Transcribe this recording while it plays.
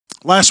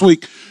Last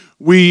week,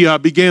 we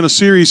began a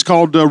series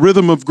called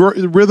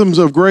Rhythms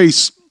of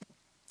Grace,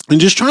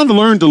 and just trying to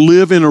learn to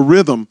live in a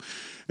rhythm.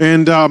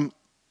 And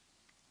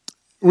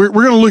we're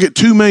going to look at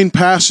two main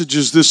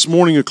passages this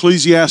morning,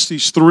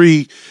 Ecclesiastes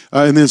 3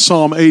 and then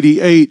Psalm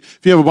 88. If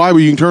you have a Bible,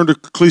 you can turn to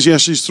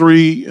Ecclesiastes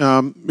 3.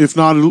 If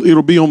not,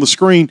 it'll be on the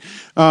screen.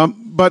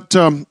 Let's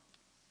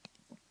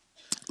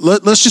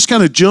just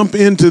kind of jump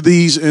into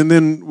these, and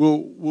then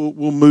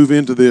we'll move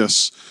into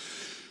this.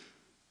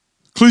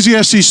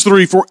 Ecclesiastes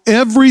 3, for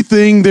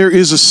everything there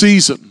is a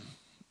season,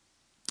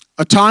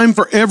 a time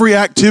for every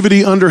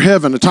activity under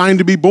heaven, a time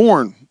to be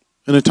born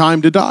and a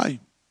time to die,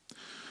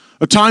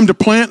 a time to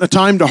plant, a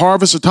time to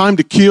harvest, a time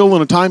to kill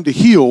and a time to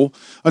heal,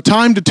 a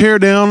time to tear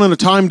down and a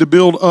time to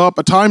build up,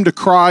 a time to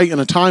cry and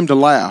a time to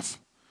laugh,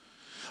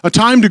 a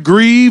time to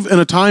grieve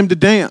and a time to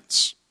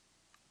dance,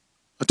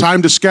 a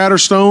time to scatter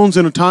stones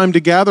and a time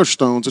to gather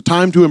stones, a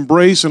time to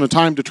embrace and a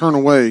time to turn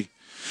away,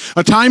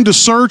 a time to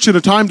search and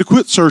a time to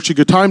quit searching,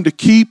 a time to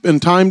keep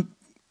and time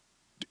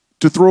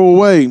to throw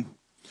away,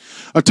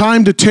 a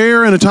time to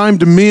tear and a time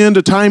to mend,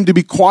 a time to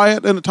be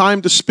quiet and a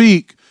time to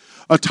speak,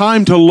 a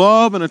time to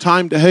love and a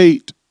time to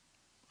hate,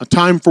 a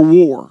time for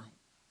war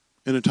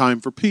and a time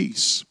for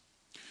peace.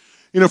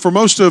 You know, for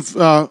most of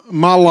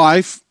my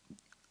life,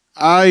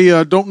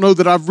 I don't know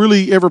that I've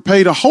really ever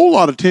paid a whole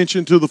lot of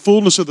attention to the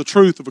fullness of the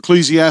truth of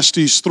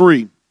Ecclesiastes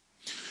 3.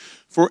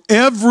 For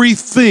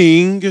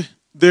everything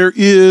there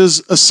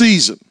is a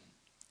season.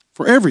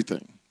 For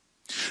everything.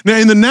 Now,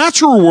 in the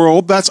natural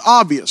world, that's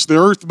obvious. The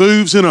earth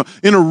moves in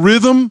a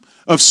rhythm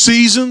of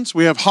seasons.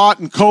 We have hot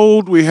and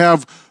cold. We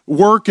have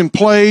work and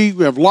play.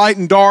 We have light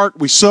and dark.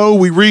 We sow,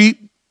 we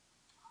reap.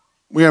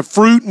 We have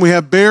fruit and we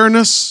have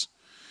barrenness.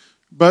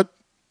 But,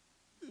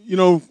 you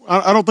know,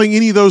 I don't think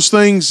any of those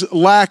things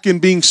lack in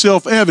being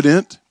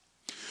self-evident.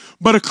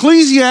 But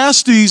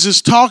Ecclesiastes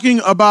is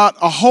talking about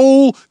a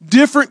whole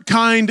different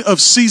kind of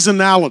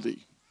seasonality.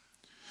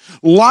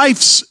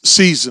 Life's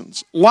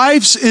seasons.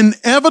 Life's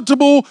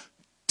inevitable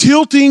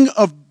tilting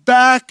of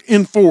back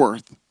and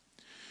forth.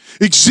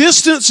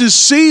 Existence is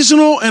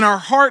seasonal and our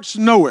hearts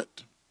know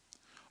it.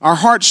 Our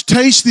hearts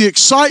taste the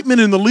excitement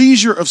and the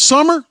leisure of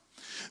summer,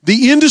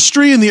 the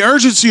industry and the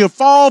urgency of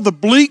fall, the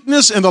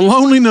bleakness and the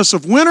loneliness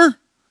of winter,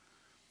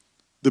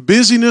 the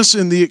busyness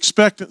and the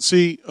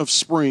expectancy of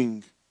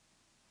spring.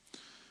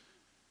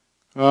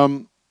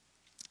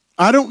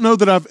 I don't know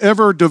that I've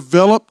ever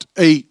developed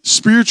a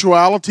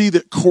spirituality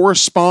that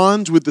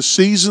corresponds with the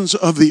seasons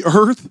of the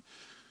earth.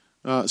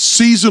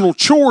 Seasonal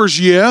chores,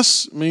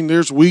 yes. I mean,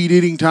 there's weed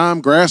eating time,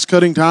 grass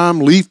cutting time,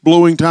 leaf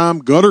blowing time,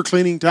 gutter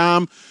cleaning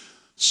time,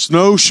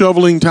 snow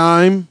shoveling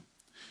time,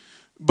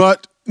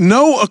 but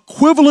no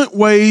equivalent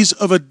ways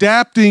of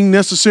adapting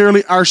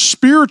necessarily our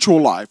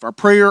spiritual life, our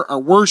prayer, our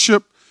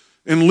worship,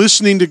 and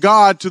listening to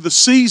God to the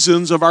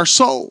seasons of our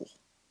soul.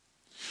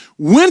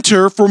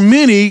 Winter, for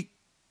many,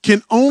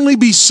 can only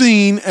be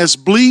seen as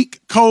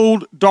bleak,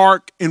 cold,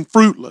 dark, and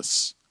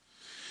fruitless.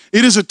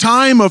 It is a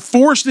time of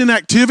forced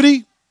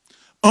inactivity,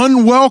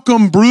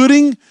 unwelcome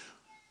brooding,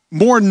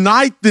 more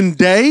night than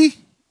day.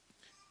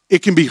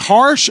 It can be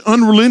harsh,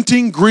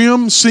 unrelenting,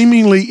 grim,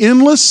 seemingly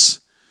endless.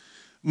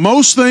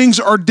 Most things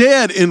are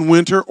dead in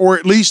winter, or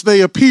at least they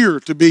appear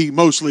to be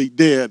mostly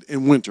dead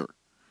in winter.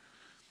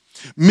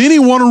 Many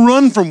want to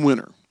run from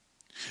winter.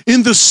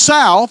 In the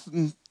South,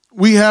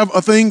 we have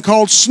a thing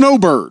called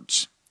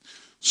snowbirds.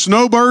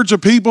 Snowbirds are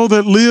people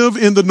that live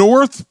in the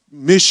north,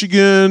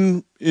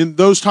 Michigan, in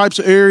those types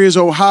of areas,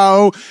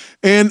 Ohio.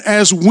 And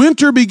as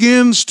winter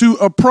begins to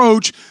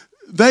approach,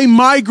 they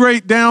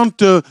migrate down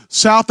to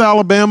South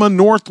Alabama,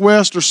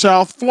 Northwest, or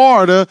South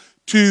Florida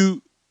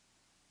to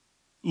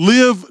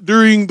live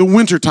during the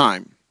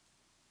wintertime.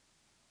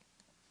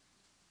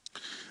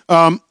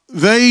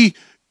 They,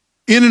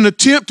 in an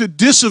attempt to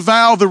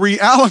disavow the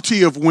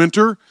reality of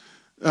winter,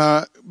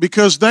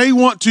 because they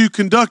want to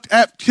conduct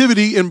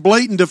activity in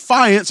blatant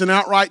defiance and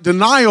outright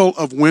denial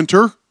of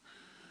winter,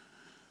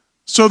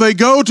 so they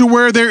go to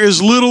where there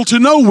is little to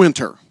no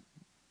winter.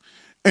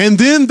 And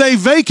then they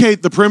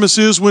vacate the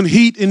premises when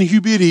heat and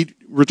humidity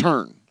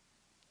return.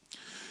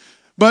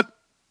 But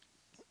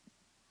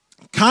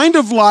kind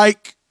of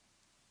like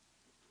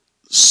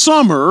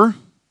summer,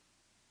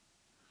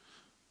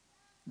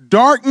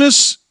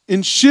 darkness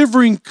and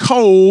shivering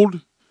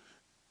cold,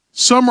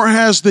 summer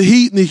has the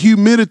heat and the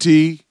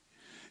humidity.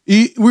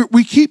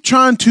 We keep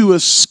trying to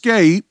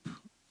escape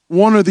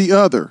one or the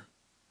other.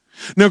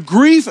 Now,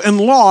 grief and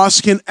loss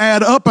can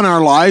add up in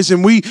our lives,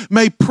 and we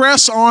may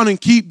press on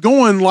and keep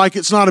going like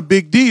it's not a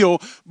big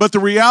deal, but the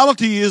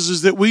reality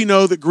is that we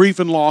know that grief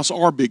and loss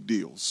are big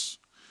deals.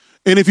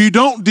 And if you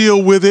don't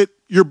deal with it,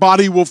 your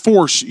body will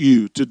force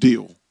you to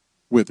deal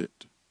with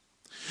it.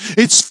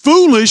 It's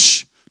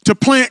foolish to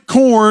plant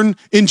corn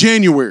in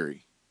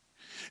January.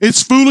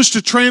 It's foolish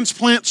to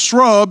transplant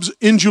shrubs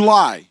in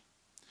July.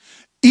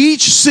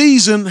 Each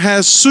season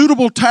has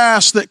suitable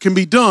tasks that can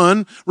be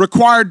done,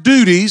 required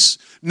duties,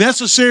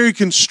 necessary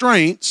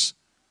constraints.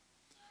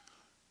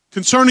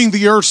 Concerning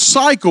the earth's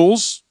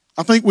cycles,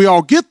 I think we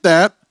all get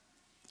that.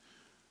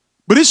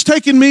 But it's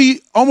taken me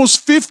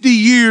almost 50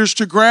 years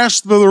to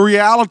grasp the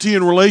reality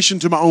in relation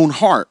to my own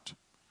heart.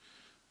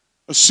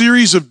 A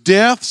series of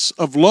deaths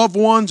of loved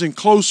ones and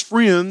close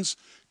friends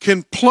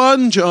can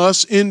plunge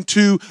us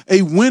into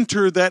a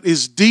winter that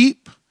is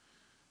deep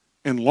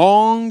and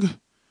long,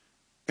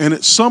 and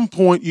at some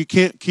point you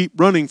can't keep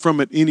running from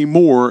it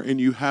anymore,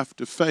 and you have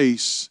to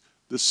face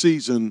the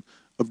season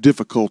of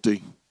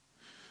difficulty.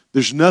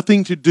 There's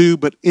nothing to do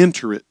but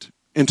enter it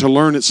and to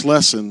learn its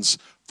lessons.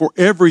 For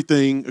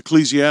everything,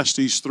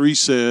 Ecclesiastes 3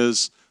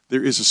 says,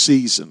 there is a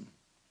season.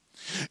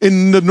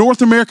 In the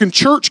North American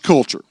church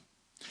culture,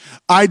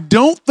 I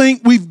don't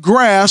think we've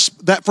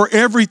grasped that for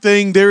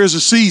everything there is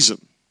a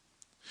season.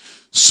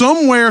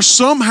 Somewhere,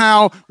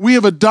 somehow, we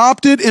have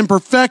adopted and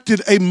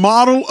perfected a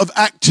model of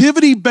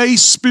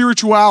activity-based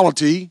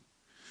spirituality.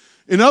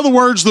 In other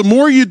words, the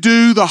more you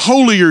do, the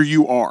holier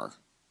you are.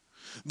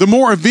 The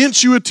more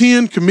events you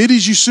attend,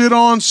 committees you sit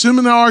on,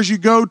 seminars you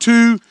go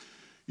to,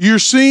 you're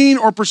seen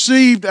or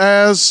perceived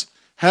as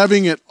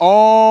having it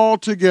all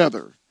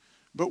together.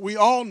 But we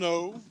all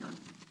know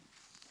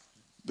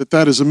that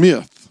that is a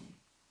myth.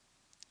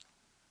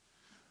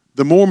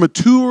 The more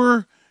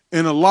mature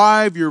and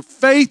alive your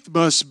faith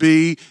must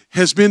be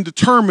has been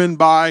determined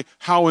by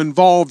how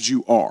involved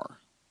you are.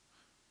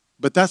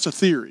 But that's a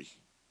theory,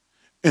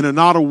 and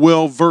not a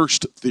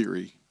well-versed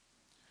theory.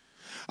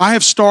 I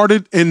have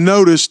started and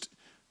noticed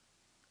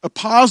a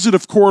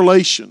positive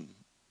correlation.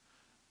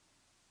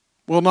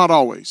 Well, not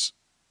always,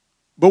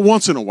 but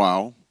once in a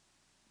while,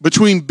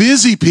 between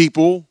busy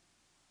people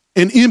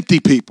and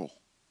empty people.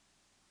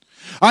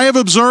 I have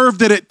observed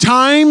that at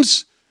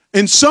times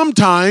and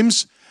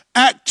sometimes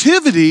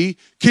activity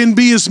can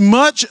be as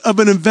much of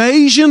an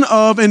invasion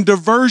of and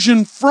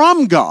diversion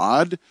from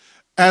God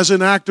as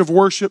an act of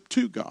worship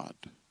to God.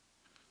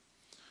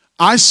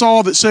 I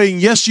saw that saying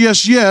yes,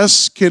 yes,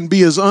 yes can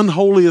be as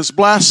unholy as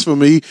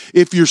blasphemy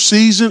if your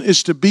season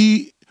is to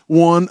be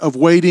one of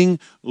waiting,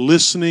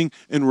 listening,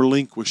 and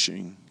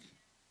relinquishing.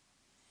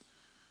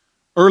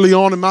 Early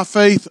on in my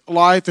faith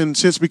life, and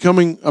since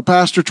becoming a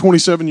pastor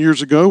 27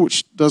 years ago,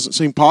 which doesn't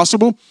seem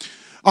possible,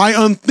 I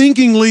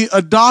unthinkingly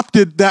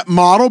adopted that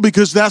model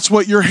because that's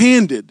what you're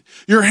handed.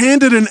 You're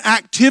handed an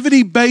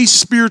activity-based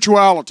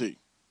spirituality.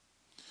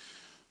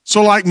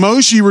 So like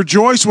most, you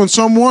rejoice when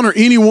someone or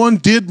anyone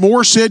did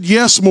more, said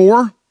yes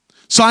more,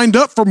 signed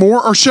up for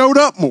more, or showed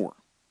up more.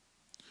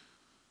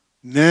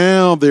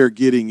 Now they're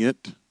getting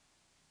it.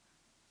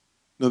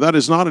 Now, that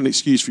is not an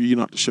excuse for you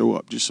not to show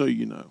up, just so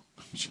you know.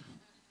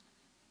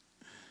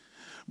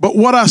 But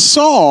what I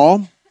saw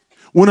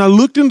when I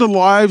looked into the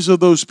lives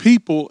of those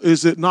people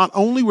is that not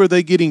only were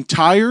they getting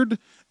tired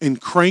and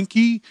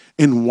cranky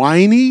and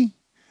whiny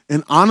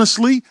and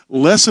honestly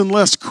less and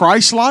less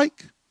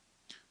Christ-like.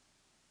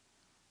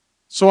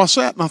 So I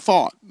sat and I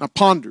thought and I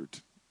pondered,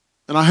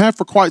 and I have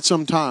for quite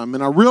some time,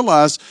 and I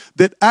realized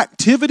that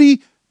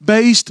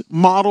activity-based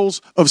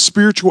models of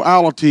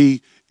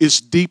spirituality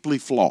is deeply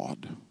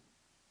flawed.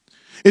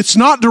 It's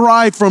not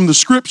derived from the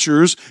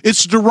scriptures.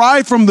 It's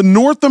derived from the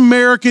North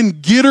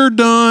American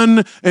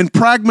get-her-done and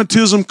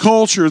pragmatism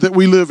culture that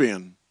we live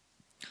in.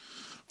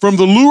 From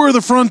the lure of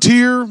the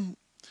frontier,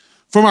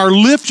 from our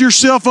lift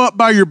yourself up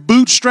by your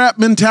bootstrap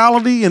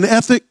mentality and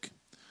ethic,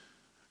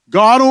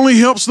 God only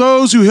helps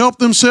those who help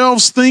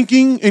themselves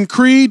thinking and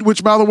creed,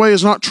 which, by the way,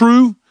 is not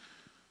true.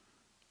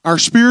 Our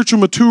spiritual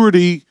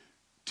maturity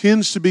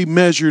tends to be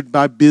measured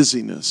by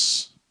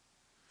busyness.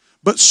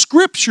 But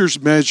Scripture's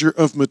measure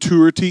of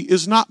maturity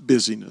is not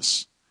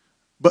busyness,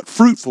 but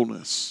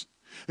fruitfulness.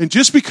 And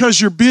just because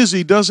you're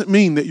busy doesn't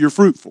mean that you're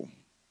fruitful.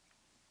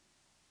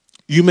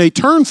 You may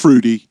turn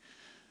fruity,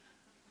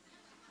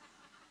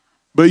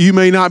 but you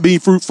may not be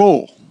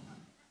fruitful.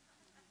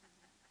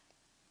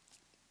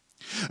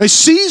 A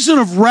season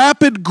of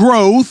rapid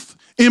growth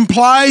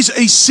implies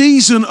a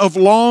season of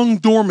long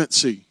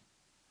dormancy.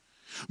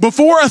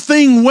 Before a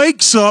thing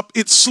wakes up,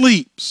 it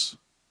sleeps.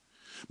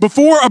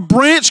 Before a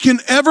branch can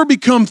ever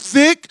become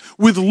thick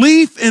with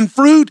leaf and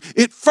fruit,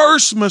 it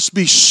first must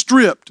be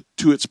stripped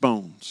to its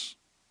bones.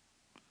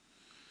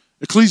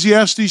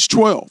 Ecclesiastes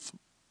 12.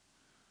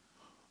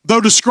 Though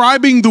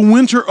describing the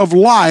winter of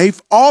life,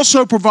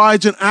 also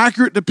provides an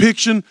accurate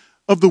depiction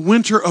of the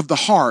winter of the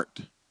heart.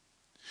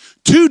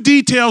 Two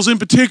details in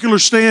particular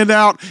stand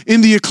out in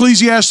the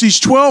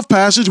Ecclesiastes 12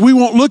 passage. We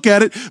won't look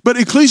at it, but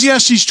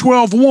Ecclesiastes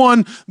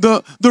 12:1,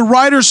 the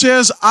writer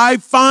says, I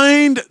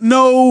find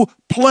no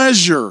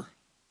pleasure.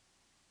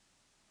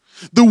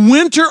 The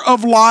winter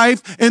of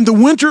life and the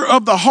winter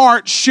of the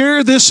heart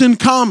share this in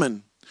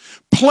common.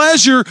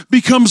 Pleasure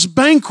becomes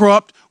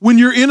bankrupt when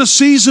you're in a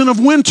season of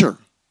winter.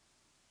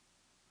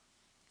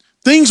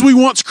 Things we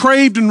once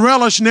craved and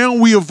relished, now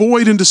we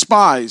avoid and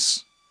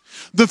despise.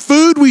 The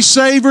food we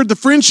savored, the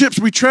friendships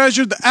we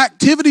treasured, the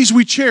activities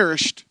we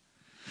cherished,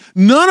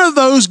 none of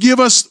those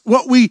give us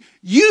what we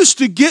used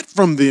to get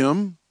from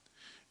them.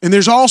 And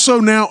there's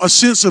also now a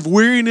sense of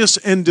weariness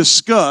and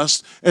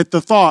disgust at the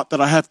thought that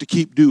I have to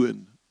keep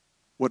doing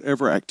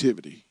whatever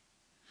activity.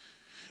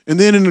 And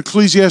then in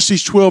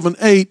Ecclesiastes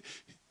 12:8,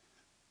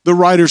 the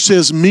writer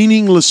says,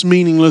 meaningless,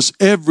 meaningless,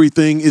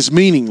 everything is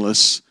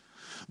meaningless.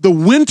 The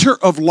winter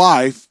of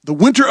life, the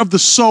winter of the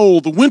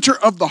soul, the winter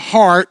of the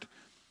heart,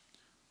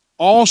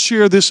 all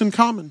share this in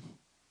common.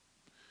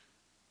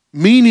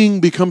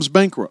 Meaning becomes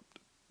bankrupt.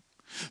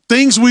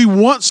 Things we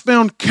once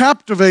found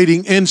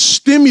captivating and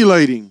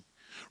stimulating,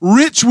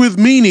 rich with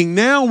meaning,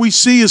 now we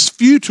see as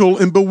futile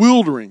and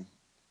bewildering.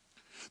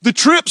 The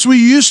trips we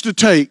used to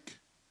take,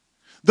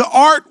 the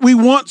art we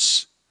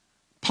once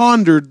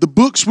pondered, the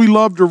books we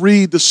loved to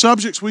read, the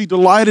subjects we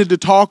delighted to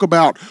talk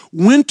about,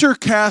 winter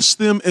casts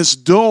them as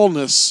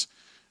dullness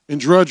and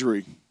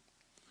drudgery.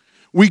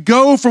 We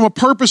go from a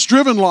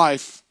purpose-driven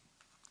life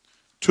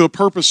to a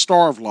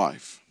purpose-starved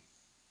life.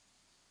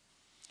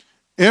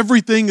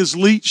 Everything is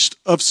leached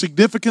of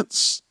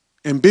significance,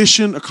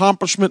 ambition,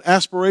 accomplishment,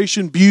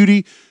 aspiration,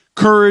 beauty,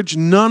 courage.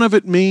 None of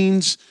it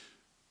means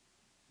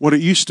what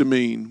it used to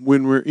mean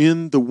when we're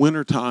in the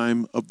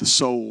wintertime of the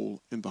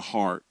soul and the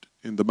heart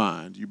and the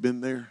mind. You've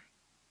been there?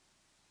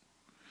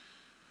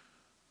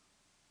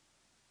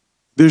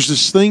 There's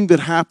this thing that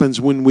happens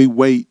when we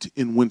wait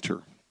in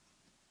winter.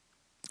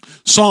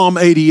 Psalm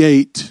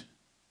 88.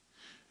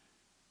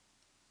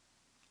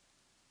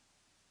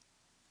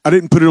 I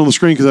didn't put it on the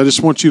screen because I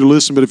just want you to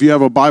listen, but if you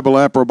have a Bible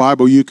app or a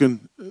Bible, you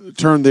can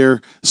turn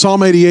there.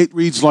 Psalm 88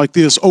 reads like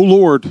this: O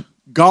Lord,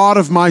 God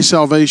of my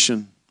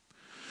salvation,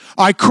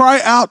 I cry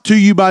out to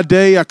you by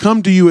day, I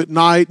come to you at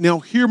night. Now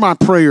hear my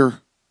prayer,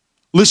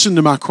 listen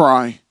to my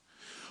cry.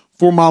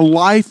 For my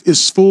life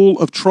is full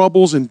of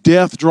troubles and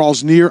death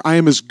draws near. I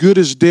am as good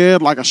as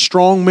dead, like a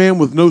strong man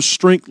with no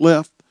strength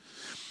left.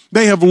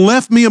 They have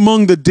left me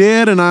among the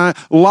dead, and I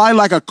lie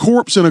like a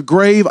corpse in a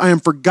grave. I am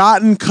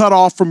forgotten, cut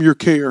off from your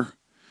care.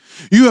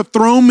 You have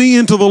thrown me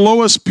into the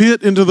lowest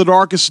pit, into the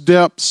darkest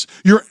depths.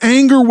 Your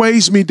anger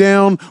weighs me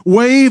down.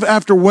 Wave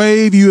after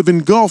wave, you have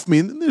engulfed me.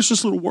 And then there's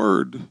this little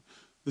word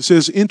that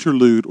says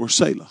interlude or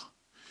Selah.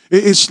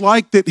 It's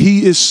like that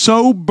he is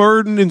so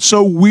burdened and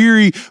so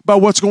weary by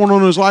what's going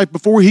on in his life.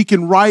 Before he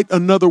can write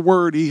another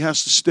word, he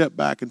has to step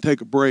back and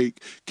take a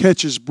break,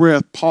 catch his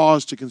breath,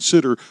 pause to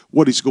consider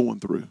what he's going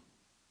through.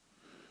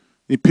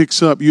 He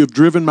picks up, you have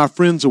driven my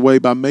friends away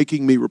by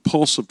making me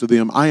repulsive to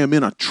them. I am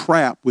in a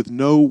trap with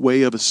no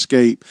way of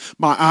escape.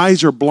 My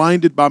eyes are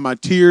blinded by my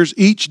tears.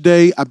 Each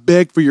day I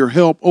beg for your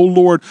help. O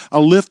Lord, I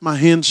lift my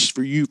hands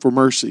for you for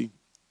mercy.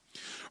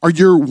 Are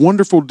your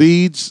wonderful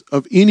deeds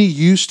of any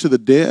use to the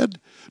dead?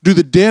 Do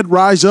the dead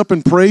rise up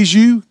and praise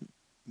you?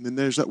 And then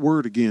there's that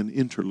word again,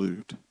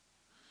 interlude,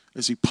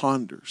 as he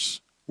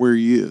ponders where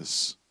he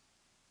is.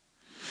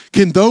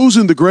 Can those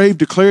in the grave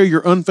declare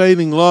your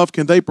unfailing love?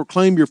 Can they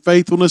proclaim your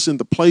faithfulness in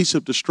the place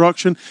of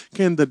destruction?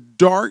 Can the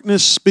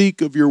darkness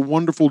speak of your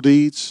wonderful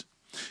deeds?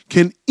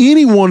 Can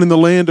anyone in the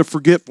land of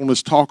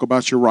forgetfulness talk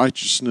about your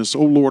righteousness?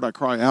 O Lord, I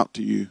cry out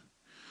to you.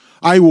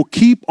 I will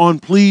keep on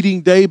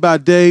pleading day by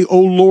day. O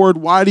Lord,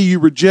 why do you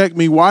reject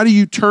me? Why do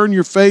you turn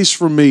your face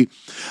from me?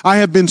 I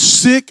have been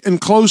sick and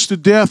close to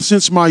death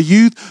since my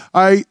youth.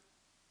 I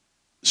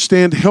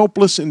stand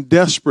helpless and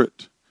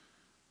desperate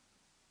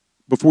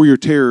before your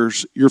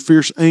terrors. Your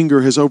fierce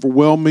anger has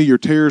overwhelmed me. Your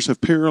terrors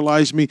have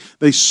paralyzed me.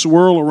 They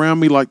swirl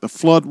around me like the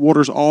flood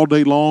waters all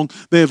day long.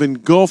 They have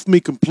engulfed me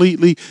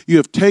completely. You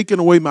have taken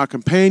away my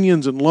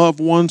companions and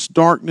loved ones.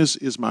 Darkness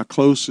is my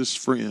closest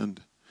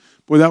friend.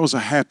 Boy, that was a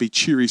happy,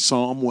 cheery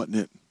psalm, wasn't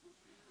it?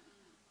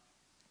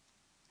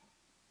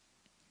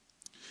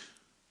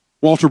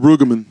 Walter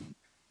Brueggemann,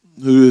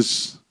 who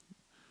is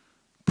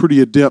a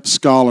pretty adept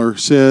scholar,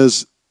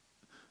 says,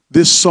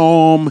 this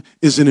psalm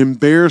is an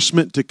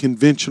embarrassment to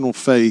conventional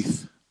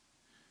faith.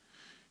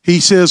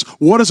 He says,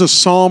 what is a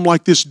psalm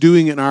like this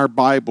doing in our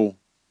Bible?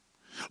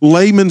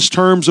 Layman's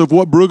terms of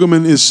what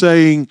Brueggemann is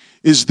saying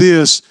is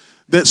this,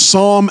 that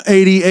Psalm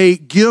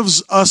 88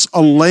 gives us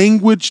a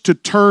language to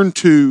turn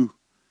to,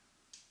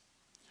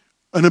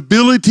 an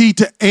ability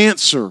to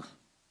answer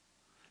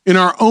in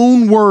our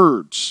own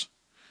words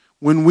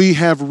when we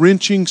have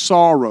wrenching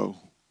sorrow.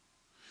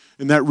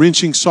 And that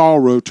wrenching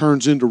sorrow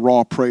turns into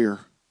raw prayer.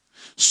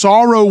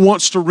 Sorrow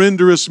wants to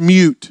render us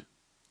mute.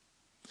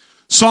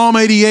 Psalm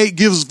 88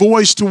 gives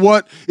voice to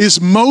what is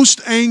most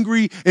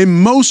angry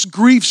and most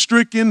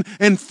grief-stricken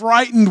and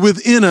frightened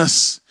within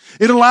us.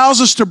 It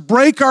allows us to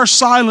break our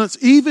silence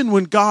even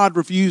when God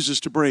refuses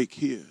to break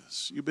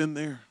his. You been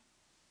there?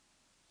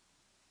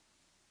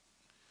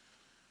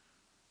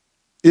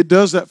 It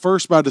does that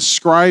first by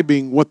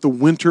describing what the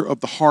winter of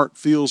the heart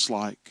feels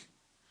like.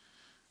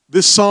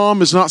 This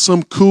psalm is not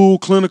some cool,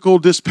 clinical,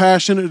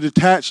 dispassionate,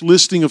 detached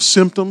listing of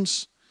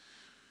symptoms.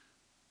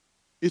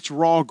 It's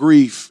raw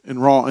grief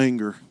and raw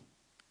anger.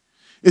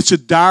 It's a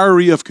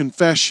diary of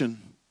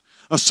confession,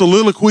 a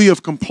soliloquy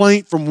of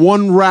complaint from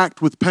one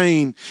racked with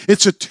pain.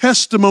 It's a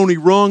testimony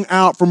wrung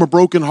out from a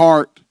broken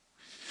heart.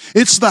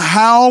 It's the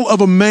howl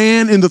of a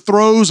man in the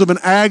throes of an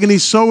agony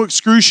so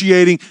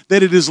excruciating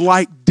that it is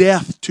like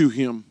death to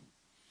him.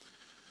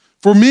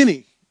 For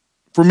many,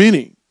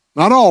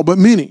 not all, but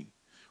many,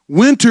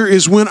 winter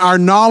is when our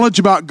knowledge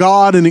about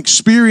God and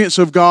experience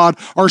of God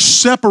are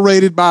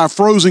separated by a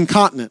frozen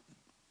continent.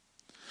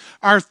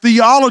 Our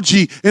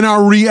theology and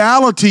our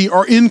reality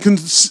are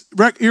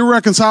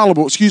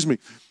irreconcilable.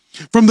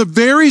 From the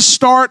very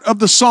start of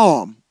the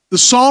psalm, the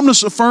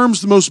psalmist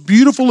affirms the most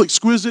beautiful,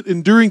 exquisite,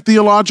 enduring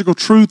theological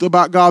truth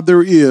about God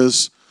there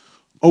is.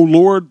 O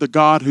Lord, the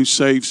God who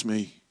saves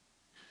me.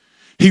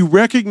 He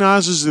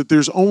recognizes that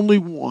there's only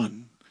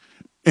one,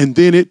 and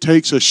then it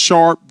takes a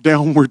sharp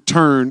downward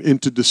turn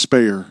into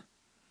despair.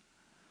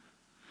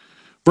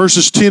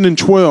 Verses 10 and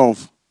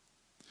 12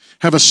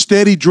 have a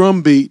steady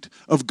drumbeat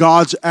of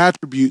God's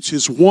attributes,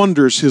 His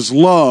wonders, His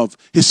love,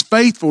 His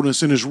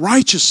faithfulness, and His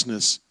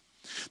righteousness.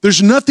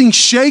 There's nothing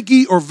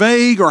shaky or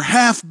vague or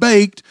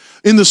half-baked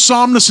in the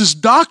psalmist's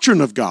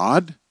doctrine of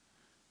God.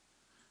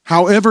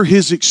 However,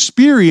 his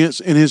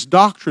experience and his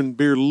doctrine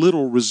bear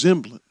little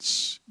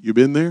resemblance. You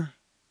been there?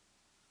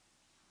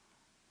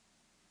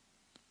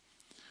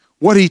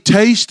 What he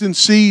tastes and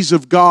sees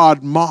of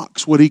God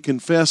mocks what he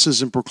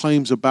confesses and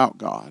proclaims about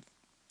God.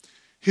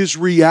 His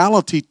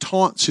reality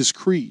taunts his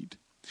creed.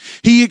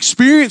 He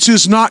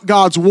experiences not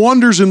God's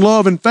wonders and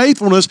love and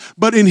faithfulness,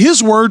 but in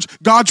his words,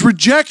 God's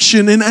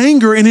rejection and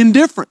anger and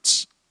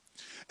indifference.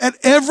 At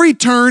every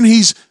turn,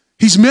 he's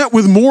met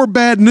with more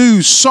bad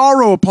news,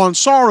 sorrow upon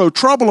sorrow,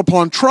 trouble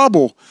upon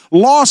trouble,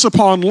 loss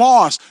upon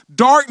loss.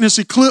 Darkness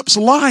eclipses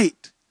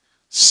light.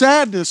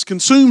 Sadness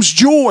consumes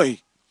joy.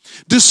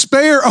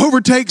 Despair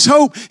overtakes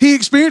hope. He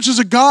experiences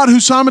a God who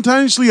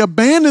simultaneously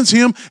abandons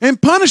him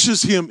and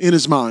punishes him in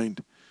his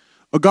mind.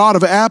 A God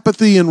of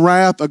apathy and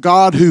wrath, a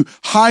God who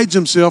hides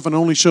himself and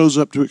only shows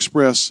up to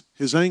express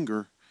his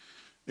anger.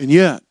 And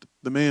yet,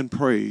 the man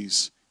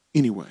prays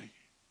anyway.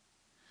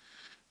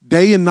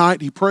 Day and night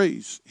he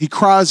prays. He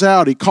cries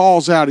out. He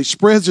calls out. He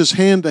spreads his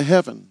hand to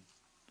heaven.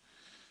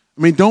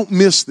 I mean, don't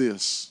miss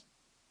this.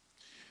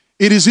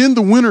 It is in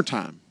the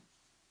wintertime,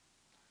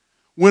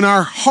 when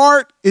our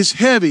heart is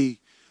heavy,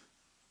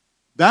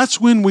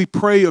 that's when we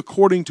pray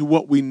according to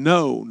what we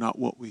know, not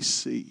what we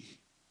see.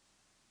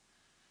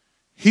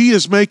 He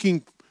is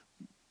making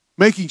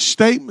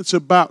statements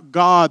about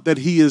God that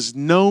he has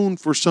known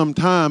for some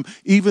time,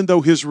 even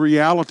though his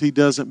reality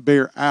doesn't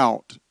bear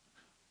out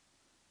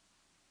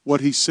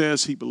what he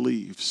says he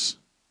believes.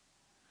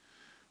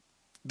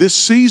 This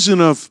season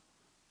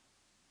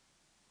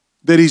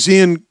that he's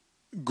in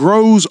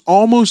grows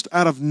almost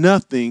out of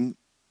nothing,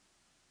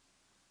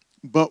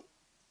 but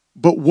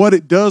what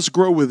it does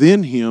grow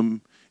within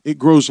him, it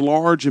grows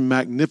large and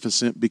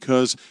magnificent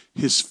because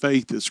his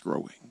faith is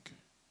growing.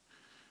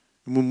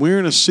 And when we're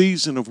in a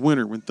season of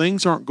winter, when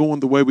things aren't going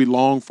the way we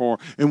long for,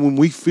 and when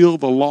we feel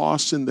the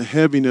loss and the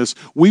heaviness,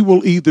 we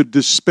will either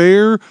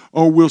despair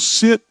or we'll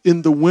sit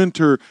in the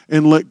winter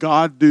and let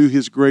God do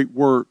his great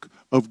work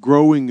of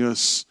growing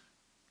us.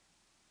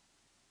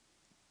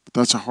 But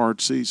that's a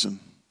hard season.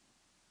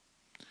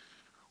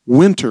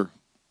 Winter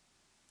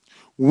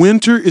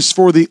is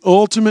for the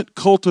ultimate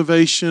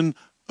cultivation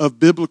of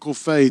biblical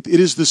faith. It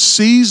is the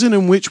season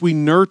in which we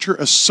nurture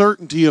a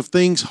certainty of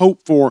things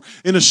hoped for,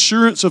 an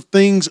assurance of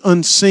things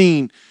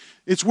unseen.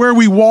 It's where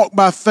we walk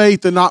by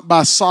faith and not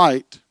by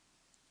sight.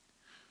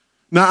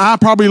 Now, I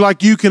probably,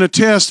 like you, can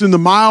attest in the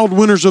mild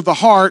winters of the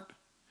heart,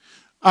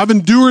 I've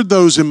endured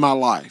those in my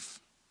life.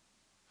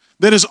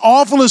 That as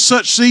awful as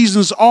such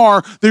seasons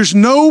are, there's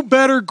no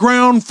better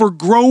ground for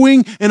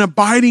growing and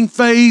abiding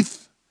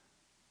faith.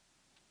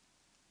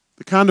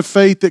 The kind of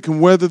faith that can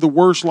weather the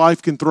worst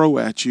life can throw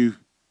at you.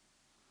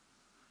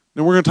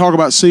 Now, we're going to talk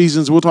about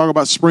seasons. We'll talk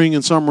about spring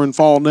and summer and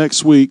fall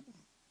next week.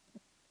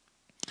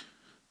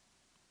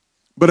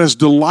 But as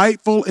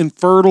delightful and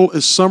fertile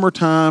as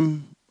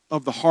summertime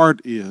of the heart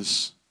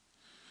is,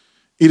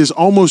 it is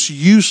almost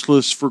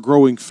useless for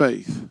growing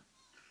faith.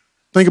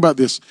 Think about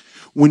this.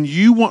 When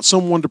you want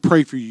someone to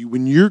pray for you,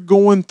 when you're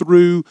going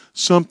through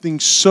something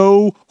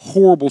so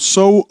horrible,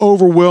 so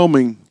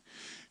overwhelming,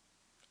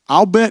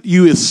 I'll bet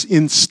you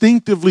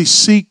instinctively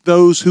seek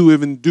those who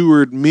have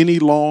endured many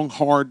long,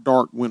 hard,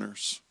 dark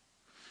winters.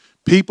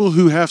 People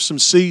who have some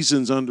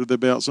seasons under their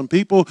belt. Some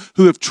people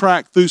who have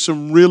tracked through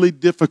some really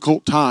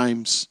difficult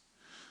times.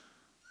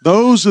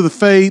 Those are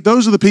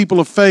the people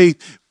of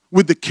faith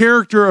with the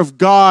character of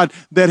God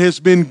that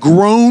has been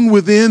grown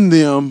within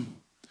them,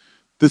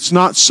 that's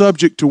not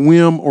subject to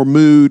whim or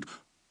mood.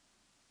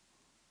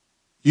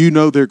 You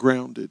know they're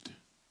grounded.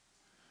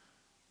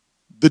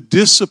 The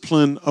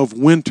discipline of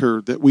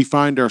winter that we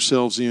find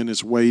ourselves in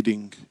is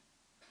waiting.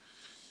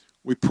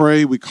 We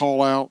pray, we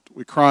call out,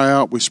 we cry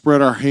out, we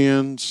spread our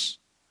hands.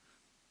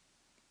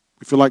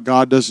 We feel like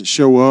God doesn't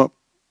show up.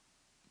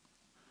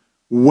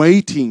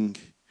 Waiting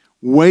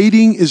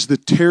is the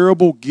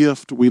terrible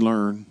gift we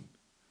learn.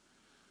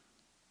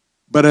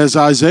 But as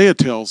Isaiah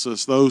tells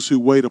us, those who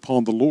wait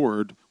upon the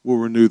Lord will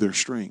renew their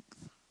strength.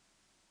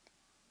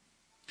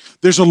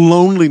 There's a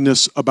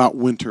loneliness about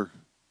winter.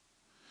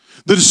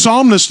 The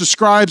psalmist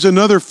describes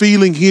another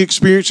feeling he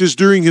experiences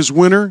during his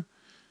winter.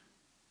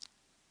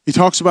 He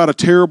talks about a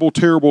terrible,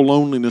 terrible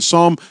loneliness.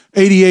 Psalm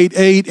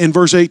 88:8 and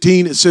verse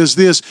 18, it says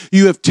this,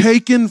 "You have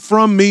taken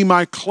from me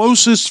my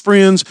closest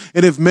friends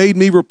and have made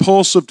me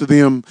repulsive to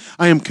them.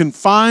 I am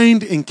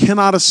confined and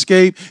cannot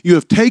escape. You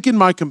have taken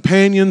my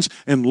companions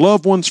and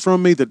loved ones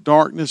from me. The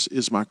darkness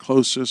is my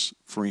closest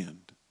friend."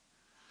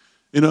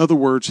 In other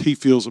words, he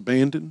feels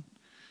abandoned.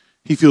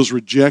 He feels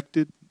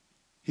rejected.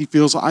 He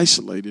feels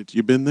isolated.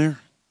 You been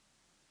there?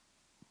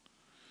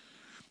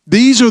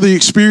 These are the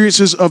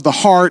experiences of the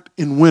heart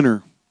in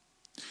winter.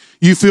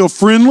 You feel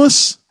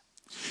friendless.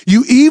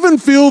 You even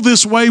feel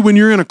this way when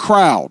you're in a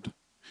crowd.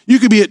 You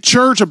could be at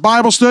church, a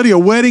Bible study, a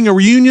wedding, a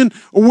reunion,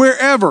 or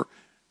wherever.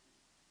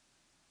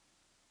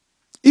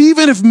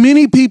 Even if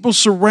many people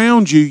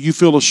surround you, you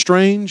feel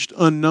estranged,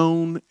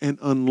 unknown, and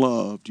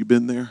unloved. You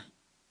been there?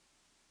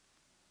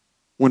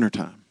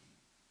 Wintertime.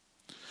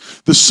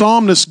 The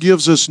psalmist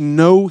gives us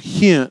no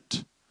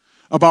hint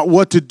about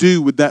what to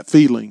do with that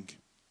feeling.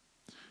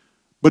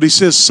 But he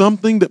says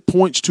something that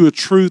points to a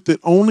truth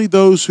that only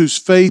those whose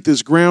faith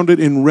is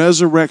grounded in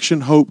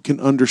resurrection hope can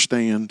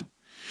understand.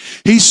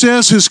 He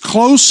says his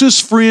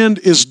closest friend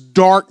is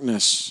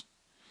darkness.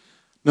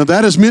 Now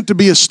that is meant to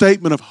be a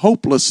statement of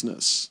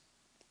hopelessness.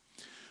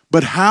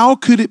 But how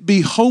could it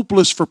be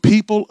hopeless for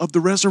people of the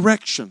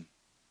resurrection?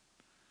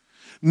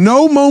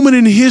 No moment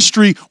in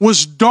history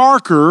was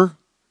darker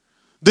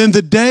than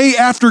the day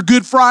after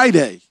Good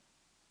Friday.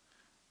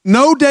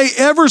 No day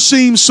ever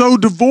seems so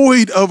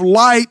devoid of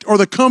light or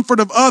the comfort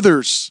of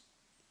others.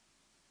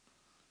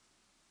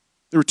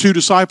 There were two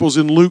disciples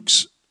in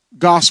Luke's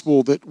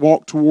gospel that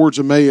walked towards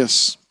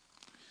Emmaus.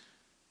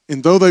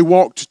 And though they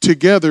walked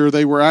together,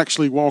 they were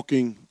actually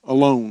walking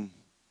alone,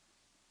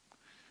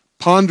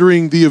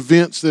 pondering the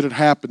events that had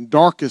happened.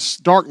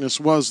 Darkness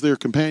was their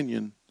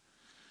companion.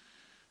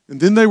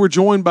 And then they were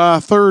joined by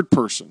a third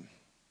person,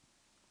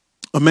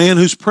 a man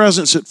whose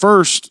presence at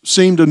first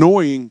seemed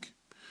annoying,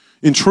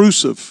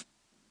 intrusive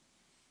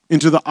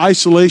into the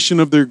isolation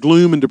of their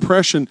gloom and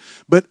depression.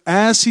 But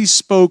as he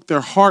spoke,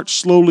 their hearts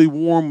slowly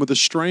warmed with a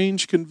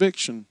strange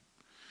conviction.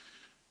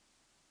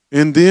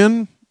 And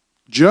then,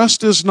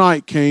 just as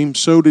night came,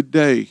 so did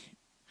day.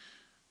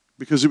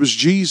 Because it was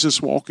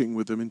Jesus walking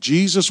with them. And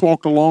Jesus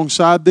walked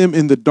alongside them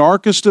in the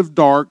darkest of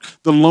dark,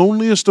 the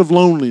loneliest of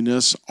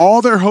loneliness.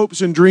 All their hopes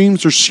and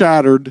dreams are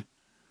shattered.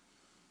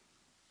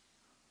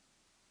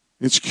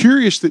 It's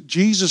curious that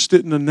Jesus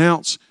didn't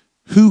announce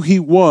who he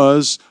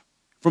was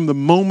from the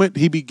moment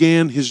he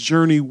began his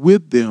journey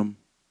with them.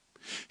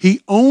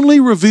 He only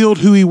revealed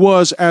who he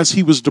was as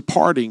he was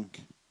departing.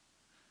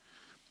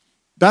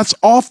 That's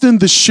often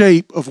the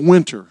shape of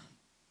winter.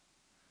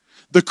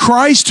 The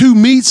Christ who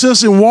meets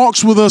us and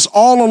walks with us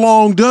all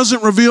along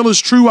doesn't reveal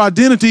his true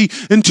identity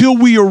until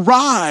we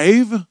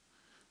arrive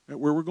at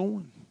where we're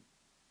going.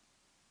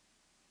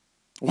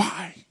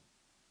 Why?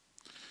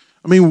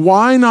 I mean,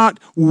 why not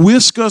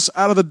whisk us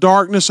out of the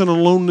darkness and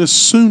aloneness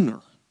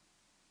sooner?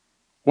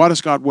 Why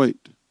does God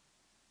wait?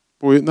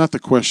 Boy, isn't that the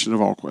question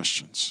of all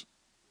questions?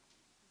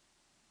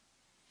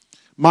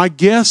 My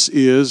guess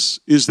is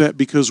that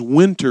because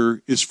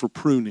winter is for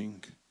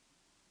pruning.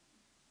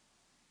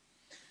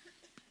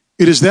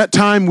 It is that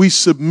time we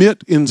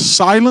submit in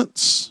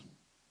silence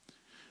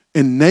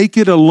and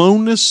naked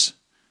aloneness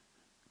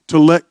to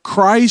let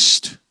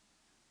Christ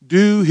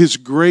do his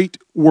great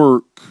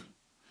work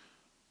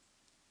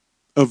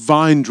of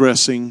vine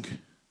dressing.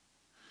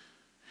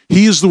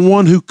 He is the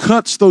one who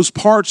cuts those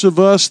parts of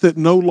us that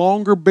no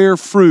longer bear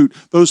fruit,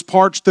 those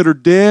parts that are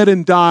dead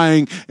and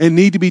dying and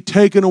need to be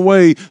taken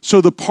away, so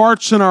the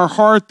parts in our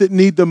heart that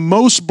need the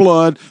most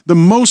blood, the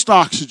most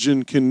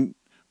oxygen, can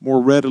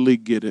more readily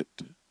get it.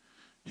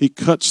 He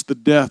cuts the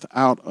death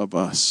out of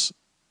us,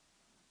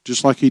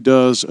 just like he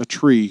does a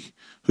tree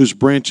whose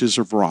branches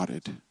have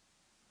rotted.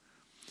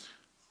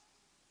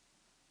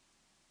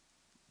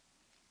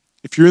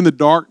 If you're in the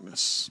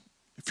darkness,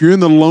 if you're in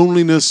the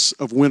loneliness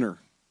of winter,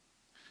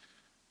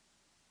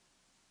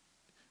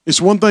 it's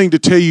one thing to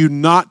tell you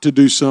not to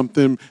do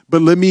something,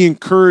 but let me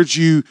encourage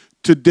you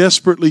to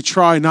desperately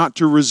try not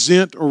to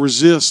resent or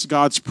resist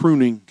God's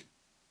pruning.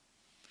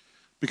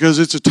 Because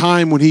it's a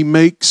time when he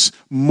makes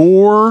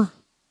more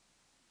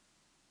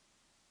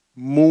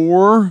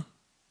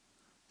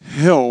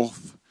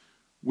health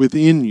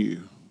within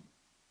you,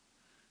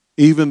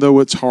 even though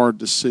it's hard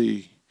to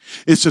see.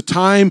 It's a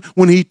time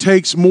when he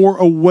takes more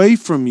away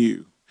from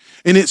you.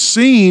 And it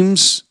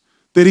seems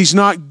that he's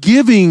not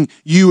giving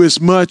you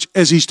as much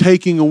as he's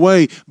taking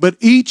away. But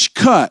each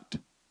cut,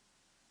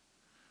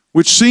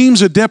 which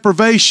seems a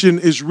deprivation,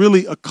 is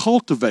really a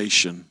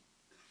cultivation.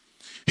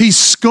 He's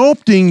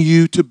sculpting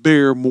you to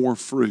bear more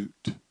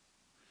fruit.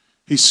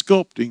 He's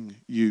sculpting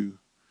you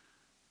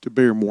to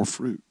bear more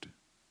fruit.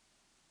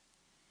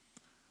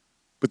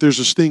 But there's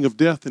a sting of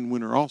death in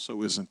winter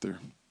also, isn't there?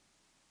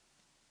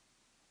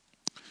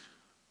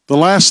 The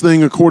last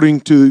thing,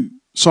 according to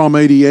Psalm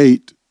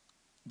 88,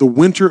 the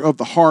winter of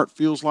the heart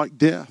feels like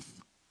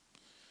death.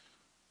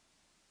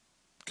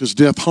 Because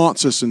death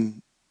haunts us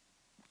and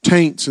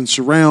taints and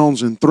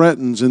surrounds and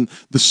threatens. And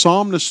the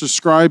psalmist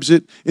describes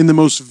it in the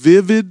most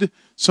vivid,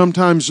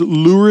 sometimes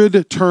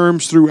lurid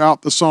terms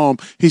throughout the psalm.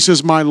 He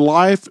says, my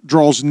life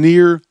draws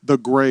near the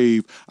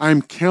grave. I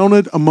am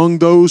counted among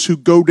those who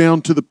go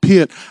down to the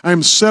pit. I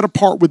am set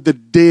apart with the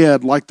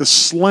dead, like the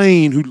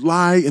slain who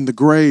lie in the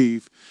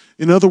grave.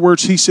 In other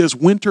words, he says,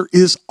 winter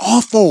is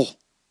awful.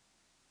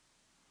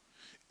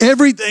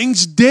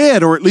 Everything's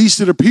dead, or at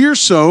least it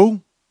appears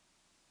so.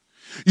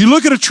 You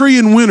look at a tree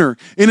in winter,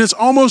 and it's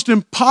almost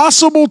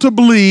impossible to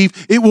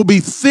believe it will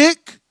be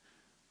thick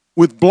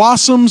with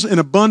blossoms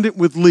and abundant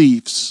with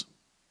leaves,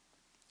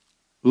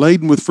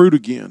 laden with fruit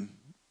again.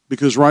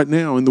 Because right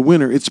now in the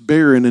winter, it's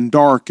barren and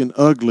dark and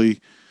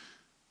ugly,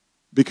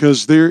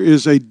 because there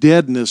is a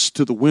deadness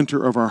to the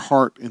winter of our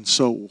heart and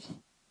soul.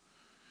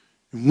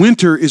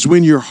 Winter is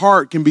when your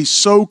heart can be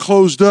so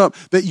closed up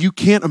that you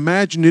can't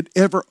imagine it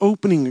ever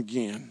opening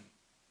again.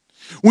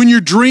 When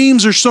your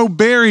dreams are so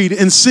buried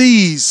in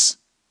seas,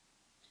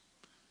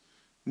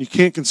 you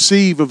can't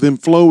conceive of them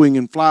flowing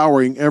and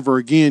flowering ever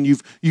again.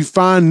 You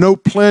find no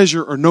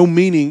pleasure or no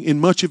meaning in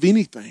much of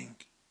anything.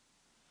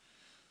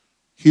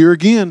 Here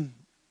again,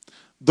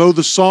 though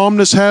the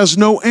psalmist has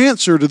no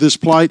answer to this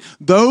plight,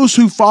 those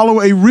who follow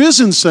a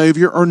risen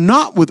Savior are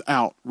not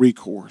without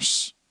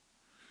recourse.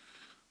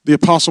 The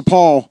Apostle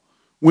Paul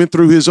went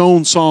through his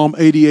own Psalm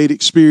 88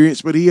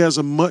 experience, but he has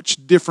a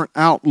much different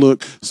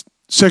outlook.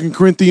 2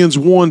 Corinthians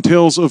 1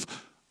 tells of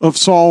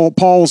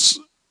Paul's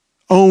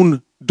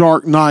own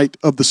dark night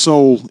of the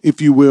soul, if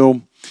you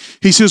will.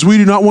 He says, we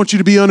do not want you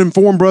to be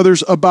uninformed,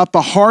 brothers, about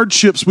the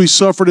hardships we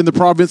suffered in the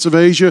province of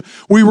Asia.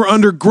 We were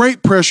under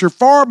great pressure,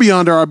 far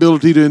beyond our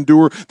ability to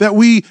endure, that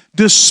we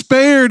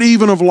despaired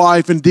even of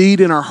life. Indeed,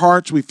 in our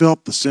hearts, we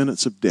felt the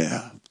sentence of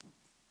death.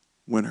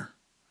 Winter.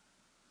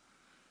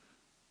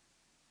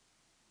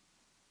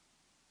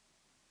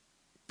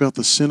 Felt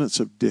the sentence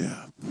of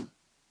death.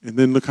 And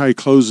then look how he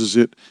closes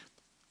it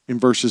in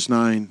verses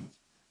 9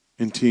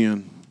 and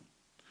 10.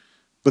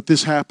 But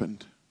this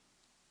happened,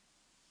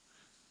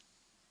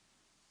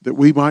 that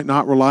we might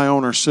not rely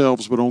on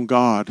ourselves, but on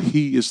God.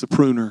 He is the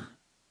pruner.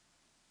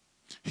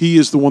 He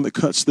is the one that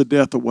cuts the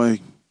death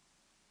away.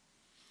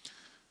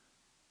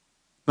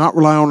 Not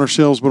rely on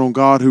ourselves, but on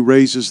God who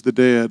raises the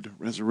dead.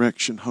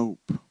 Resurrection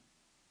hope.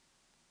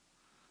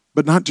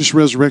 But not just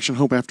resurrection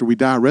hope after we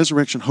die.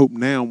 Resurrection hope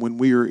now when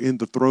we are in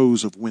the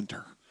throes of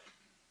winter.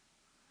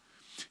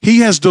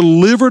 He has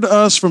delivered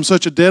us from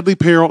such a deadly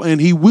peril,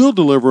 and He will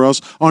deliver us.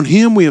 On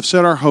Him we have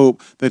set our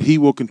hope that He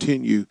will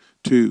continue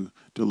to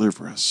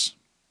deliver us.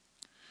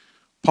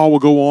 Paul will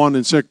go on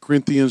in 2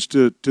 Corinthians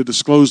to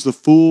disclose the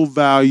full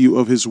value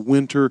of his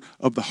winter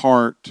of the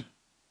heart.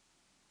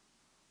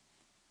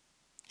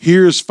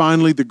 Here is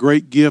finally the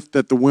great gift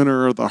that the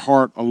winter of the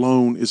heart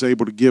alone is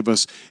able to give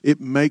us. It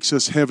makes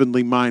us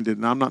heavenly minded.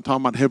 And I'm not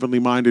talking about heavenly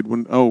minded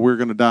when, we're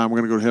going to die and we're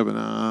going to go to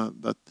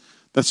heaven.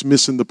 That's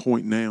missing the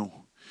point now.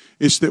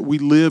 It's that we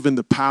live in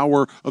the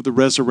power of the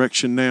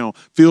resurrection now.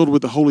 Filled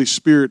with the Holy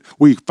Spirit,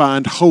 we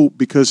find hope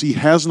because He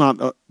has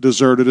not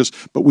deserted us,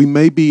 but we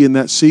may be in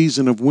that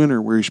season of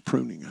winter where He's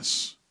pruning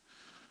us.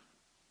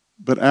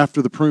 But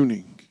after the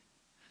pruning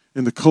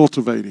and the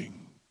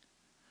cultivating,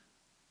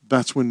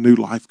 that's when new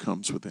life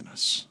comes within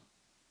us.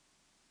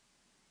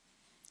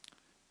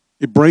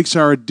 It breaks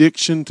our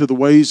addiction to the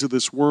ways of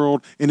this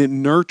world, and it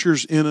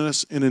nurtures in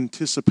us an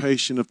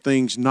anticipation of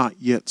things not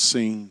yet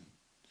seen.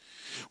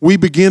 We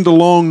begin to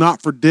long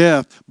not for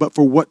death, but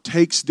for what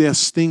takes death's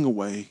sting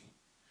away.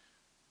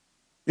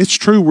 It's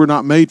true we're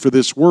not made for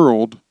this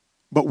world,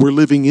 but we're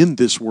living in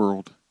this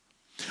world.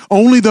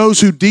 Only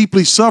those who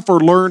deeply suffer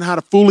learn how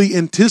to fully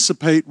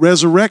anticipate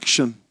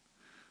resurrection,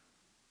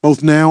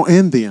 both now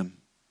and then.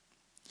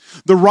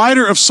 The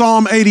writer of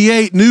Psalm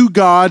 88 knew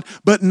God,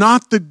 but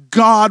not the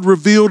God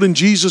revealed in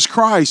Jesus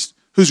Christ,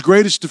 whose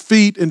greatest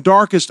defeat and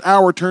darkest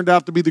hour turned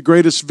out to be the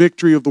greatest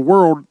victory of the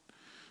world.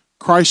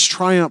 Christ's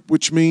triumph,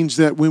 which means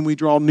that when we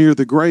draw near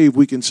the grave,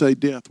 we can say,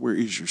 death, where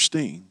is your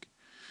sting?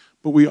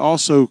 But we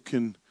also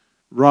can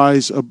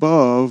rise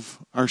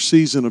above our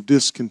season of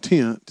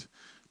discontent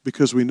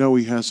because we know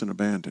He hasn't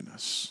abandoned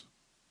us.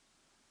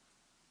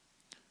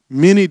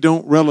 Many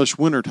don't relish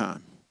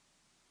wintertime,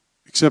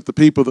 except the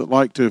people that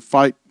like to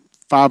fight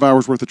 5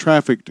 hours worth of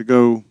traffic to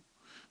go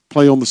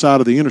play on the side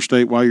of the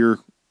interstate while you're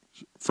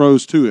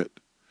froze to it,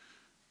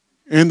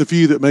 and the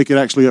few that make it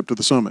actually up to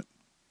the summit.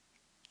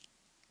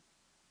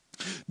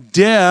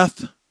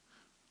 Death,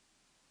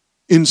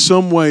 in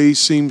some ways,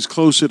 seems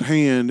close at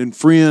hand, and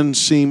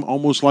friends seem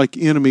almost like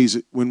enemies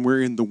when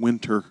we're in the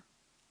winter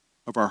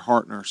of our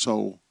heart and our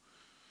soul.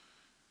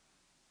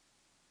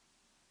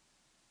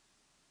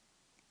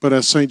 But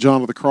as St.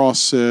 John of the Cross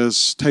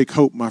says, take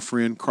hope, my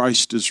friend,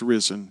 Christ is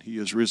risen. He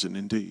is risen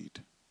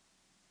indeed.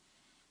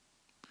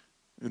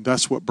 And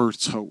that's what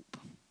births hope.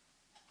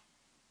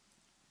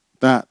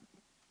 That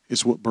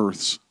is what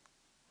births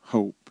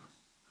hope.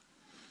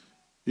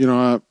 You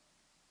know,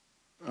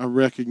 I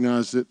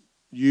recognize that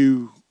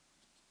you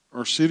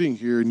are sitting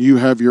here and you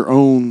have your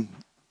own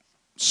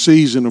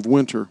season of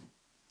winter.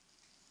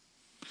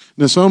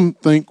 Now, some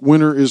think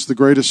winter is the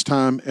greatest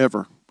time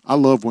ever. I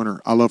love winter.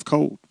 I love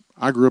cold.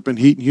 I grew up in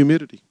heat and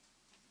humidity.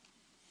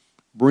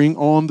 Bring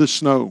on the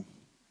snow,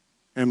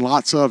 and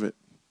lots of it.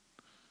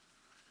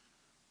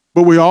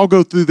 But we all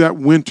go through that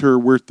winter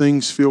where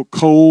things feel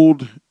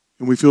cold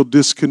and we feel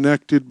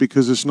disconnected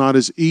because it's not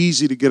as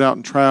easy to get out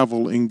and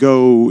travel and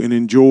go and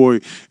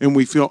enjoy. And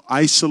we feel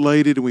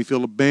isolated and we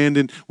feel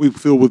abandoned. We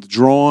feel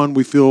withdrawn.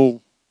 We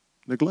feel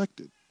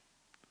neglected.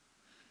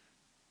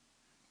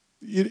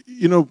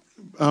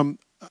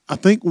 I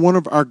think one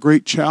of our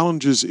great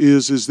challenges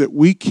is that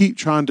we keep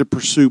trying to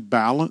pursue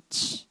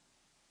balance.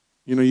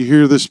 You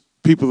hear this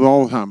people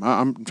all the time.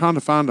 I'm trying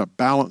to find a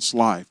balanced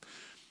life.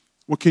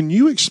 Well, can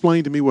you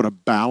explain to me what a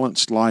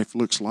balanced life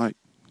looks like?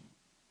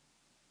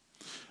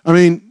 I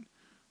mean,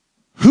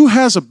 who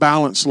has a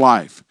balanced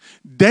life?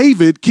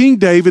 King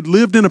David,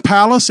 lived in a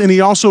palace and he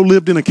also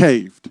lived in a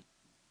cave.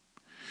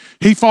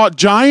 He fought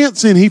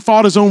giants and he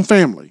fought his own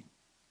family.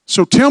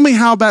 So tell me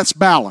how that's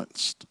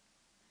balanced.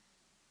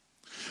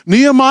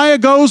 Nehemiah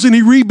goes and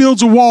he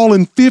rebuilds a wall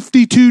in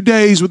 52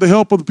 days with the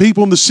help of the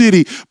people in the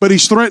city, but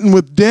he's threatened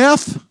with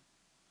death.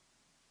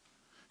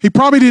 He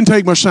probably didn't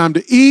take much time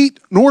to eat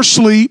nor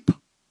sleep.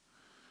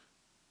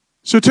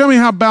 So tell me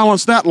how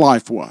balanced that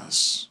life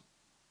was.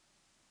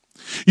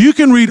 You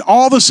can read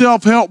all the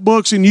self-help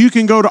books and you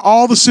can go to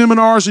all the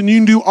seminars and you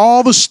can do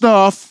all the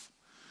stuff.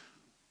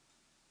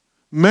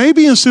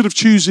 Maybe instead of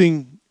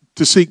choosing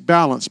to seek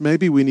balance,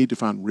 maybe we need to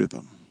find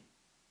rhythm,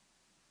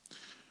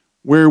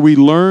 where we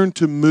learn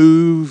to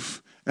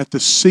move at the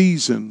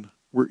season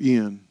we're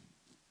in.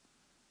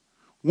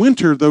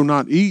 Winter, though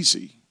not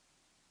easy,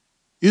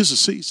 is a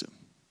season.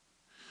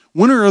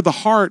 Winter of the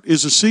heart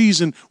is a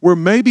season where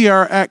maybe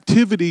our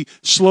activity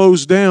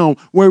slows down,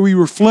 where we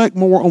reflect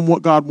more on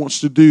what God wants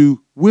to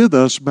do with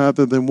us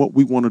rather than what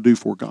we want to do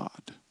for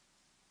God.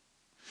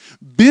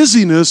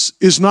 Busyness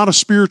is not a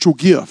spiritual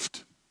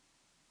gift.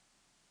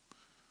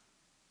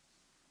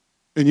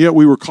 And yet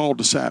we were called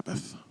to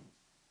Sabbath,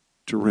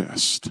 to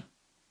rest,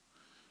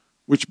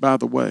 which, by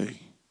the way,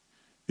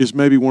 is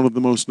maybe one of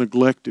the most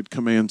neglected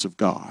commands of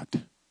God,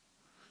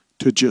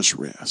 to just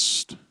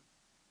rest.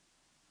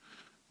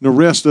 Now,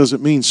 rest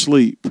doesn't mean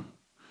sleep.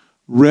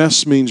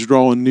 Rest means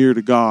drawing near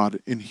to God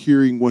and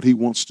hearing what He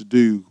wants to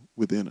do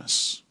within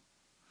us.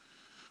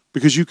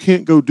 Because you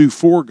can't go do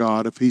for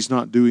God if He's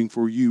not doing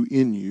for you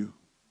in you.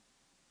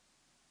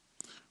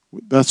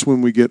 That's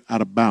when we get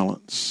out of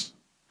balance.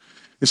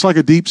 It's like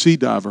a deep sea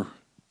diver.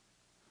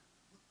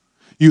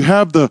 You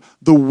have the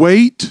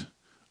weight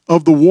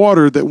of the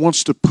water that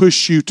wants to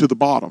push you to the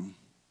bottom.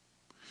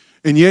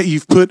 And yet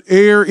you've put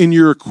air in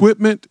your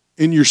equipment,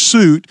 in your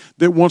suit,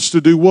 that wants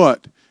to do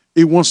what?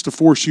 It wants to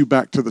force you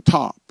back to the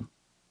top.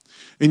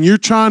 And you're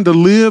trying to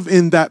live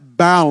in that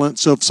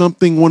balance of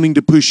something wanting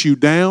to push you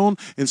down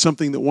and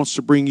something that wants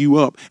to bring you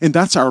up. And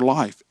that's our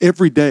life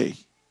every day.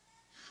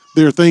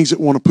 There are things that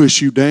want to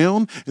push you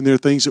down and there are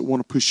things that want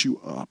to push you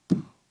up.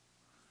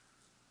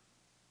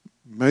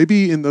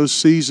 Maybe in those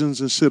seasons,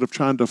 instead of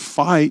trying to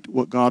fight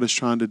what God is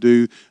trying to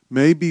do,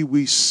 maybe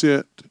we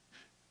sit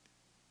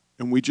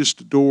and we just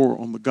adore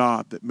on the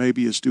God that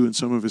maybe is doing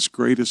some of His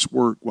greatest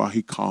work while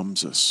He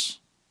calms us.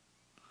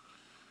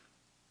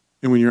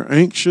 And when you're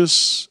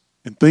anxious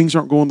and things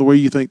aren't going the way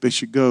you think they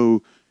should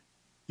go,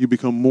 you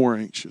become more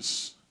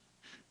anxious.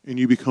 And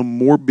you become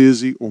more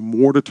busy or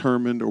more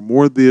determined or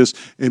more this.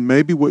 And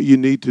maybe what you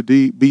need to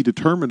be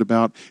determined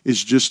about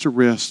is just to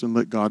rest and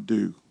let God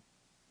do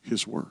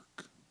His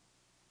work.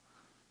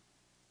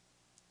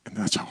 And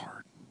that's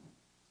hard.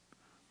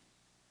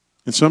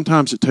 And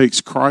sometimes it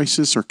takes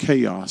crisis or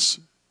chaos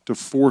to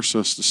force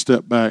us to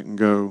step back and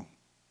go,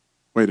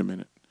 wait a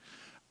minute.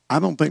 I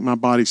don't think my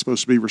body's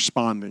supposed to be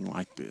responding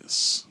like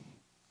this.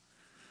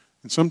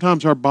 And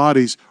sometimes our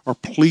bodies are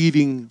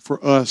pleading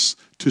for us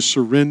to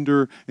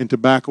surrender and to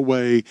back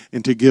away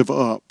and to give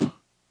up.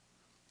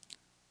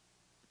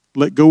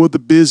 Let go of the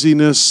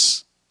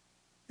busyness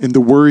and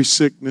the worry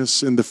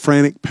sickness and the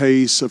frantic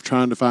pace of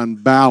trying to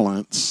find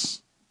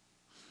balance.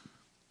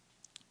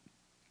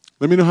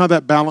 Let me know how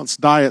that balanced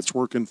diet's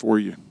working for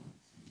you.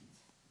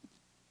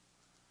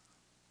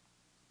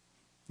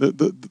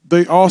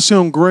 They all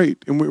sound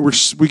great, and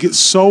we get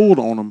sold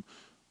on them,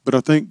 but I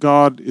think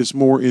God is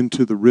more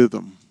into the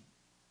rhythm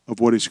of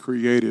what He's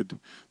created,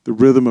 the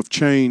rhythm of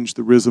change,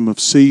 the rhythm of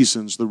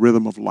seasons, the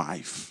rhythm of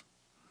life,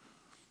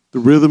 the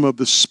rhythm of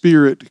the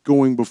Spirit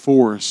going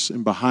before us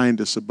and behind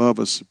us, above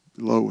us,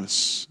 below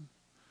us,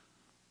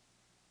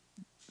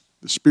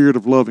 the Spirit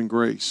of love and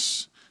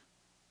grace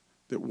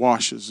that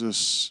washes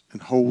us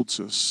and holds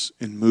us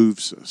and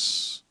moves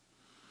us.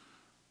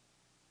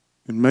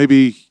 And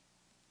maybe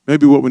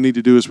what we need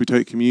to do as we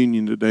take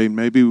communion today,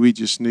 maybe we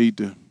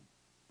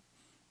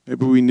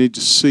need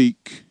to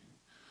seek,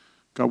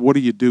 God, what are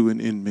you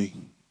doing in me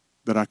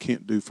that I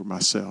can't do for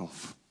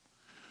myself?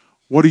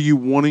 What are you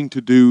wanting to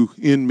do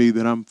in me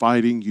that I'm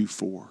fighting you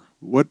for?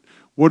 What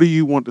do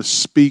you want to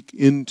speak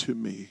into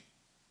me?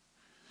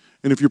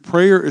 And if your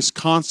prayer is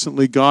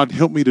constantly, God,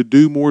 help me to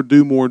do more,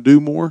 do more, do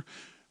more,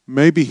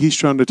 maybe He's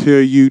trying to tell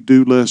you,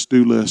 do less,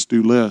 do less,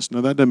 do less. Now,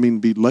 that doesn't mean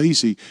be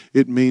lazy.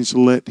 It means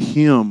let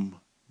Him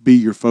be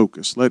your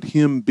focus. Let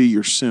Him be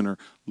your center.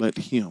 Let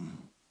Him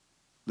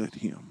Let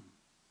Him.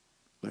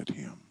 Let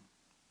Him.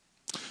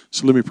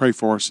 So let me pray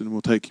for us, and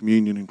we'll take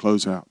communion and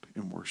close out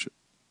in worship.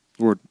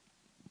 Lord,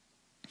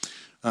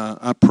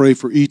 I pray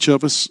for each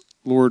of us,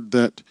 Lord,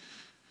 that,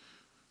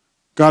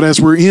 God,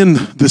 as we're in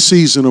the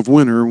season of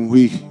winter,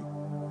 we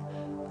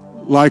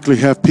likely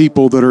have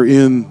people that are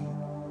in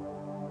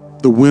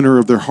the winter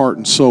of their heart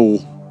and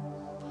soul.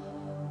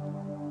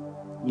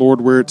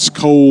 Lord, where it's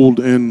cold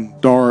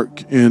and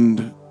dark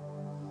and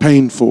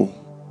painful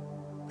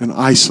and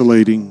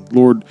isolating.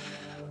 Lord,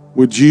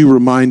 would you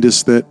remind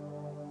us that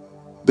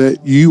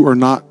you are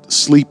not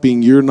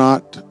sleeping, you're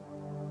not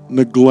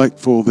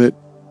neglectful, that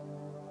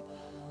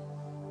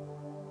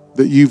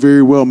you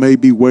very well may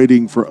be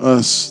waiting for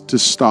us to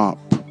stop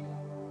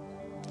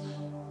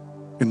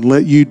and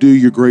let you do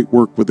your great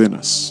work within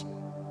us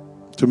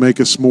to make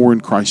us more in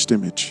Christ's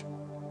image.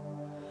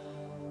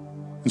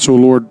 And so,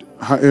 Lord,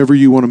 however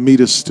you want to meet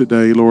us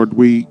today, Lord,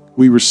 we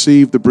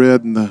receive the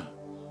bread and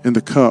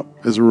the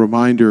cup as a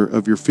reminder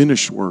of your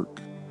finished work,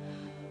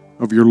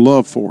 of your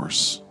love for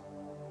us.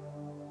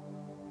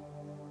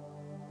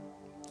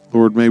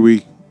 Lord, may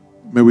we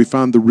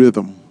find the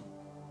rhythm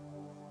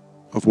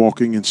of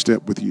walking in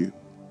step with you.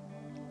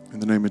 In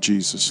the name of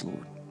Jesus,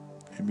 Lord.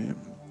 Amen.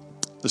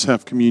 Let's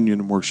have communion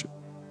and worship.